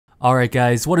Alright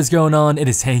guys, what is going on? It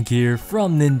is Hank here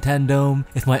from Nintendome.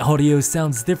 If my audio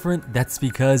sounds different, that's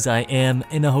because I am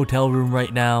in a hotel room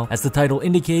right now. As the title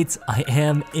indicates, I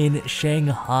am in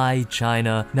Shanghai,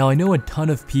 China. Now I know a ton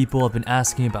of people have been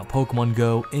asking about Pokemon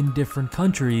Go in different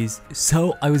countries,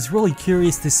 so I was really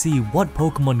curious to see what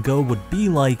Pokemon Go would be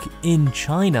like in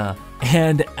China.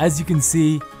 And as you can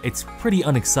see, it's pretty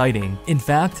unexciting. In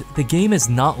fact, the game is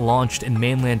not launched in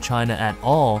mainland China at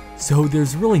all, so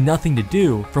there's really nothing to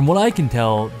do. From what I can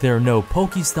tell, there are no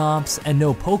Pokestops and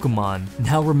no Pokemon.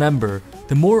 Now remember,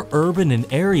 the more urban an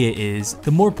area is,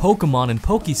 the more Pokemon and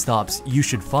Pokestops you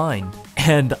should find.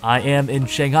 And I am in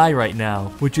Shanghai right now,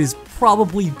 which is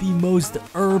probably the most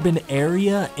urban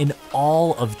area in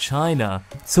all of China.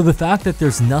 So the fact that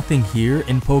there's nothing here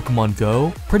in Pokemon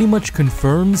Go pretty much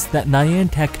confirms that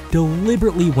Niantic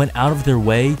deliberately went out of their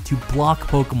way to block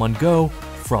Pokemon Go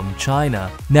from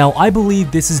China. Now, I believe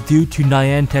this is due to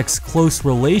Niantic's close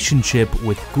relationship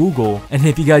with Google, and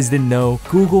if you guys didn't know,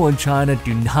 Google and China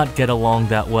do not get along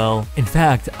that well. In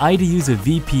fact, I had to use a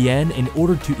VPN in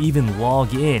order to even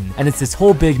log in, and it's this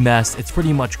whole big mess. It's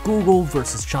pretty much Google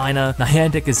versus China.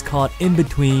 Niantic is caught in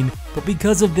between, but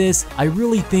because of this, I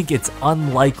really think it's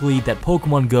unlikely that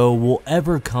Pokemon Go will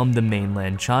ever come to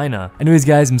mainland China. Anyways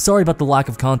guys, I'm sorry about the lack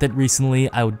of content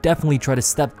recently. I would definitely try to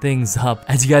step things up.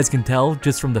 As you guys can tell,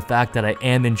 just from the fact that I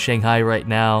am in Shanghai right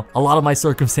now, a lot of my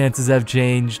circumstances have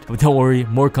changed, but don't worry,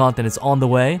 more content is on the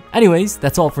way. Anyways,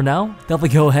 that's all for now. Definitely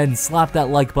go ahead and slap that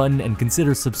like button and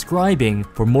consider subscribing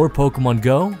for more Pokemon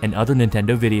Go and other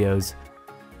Nintendo videos.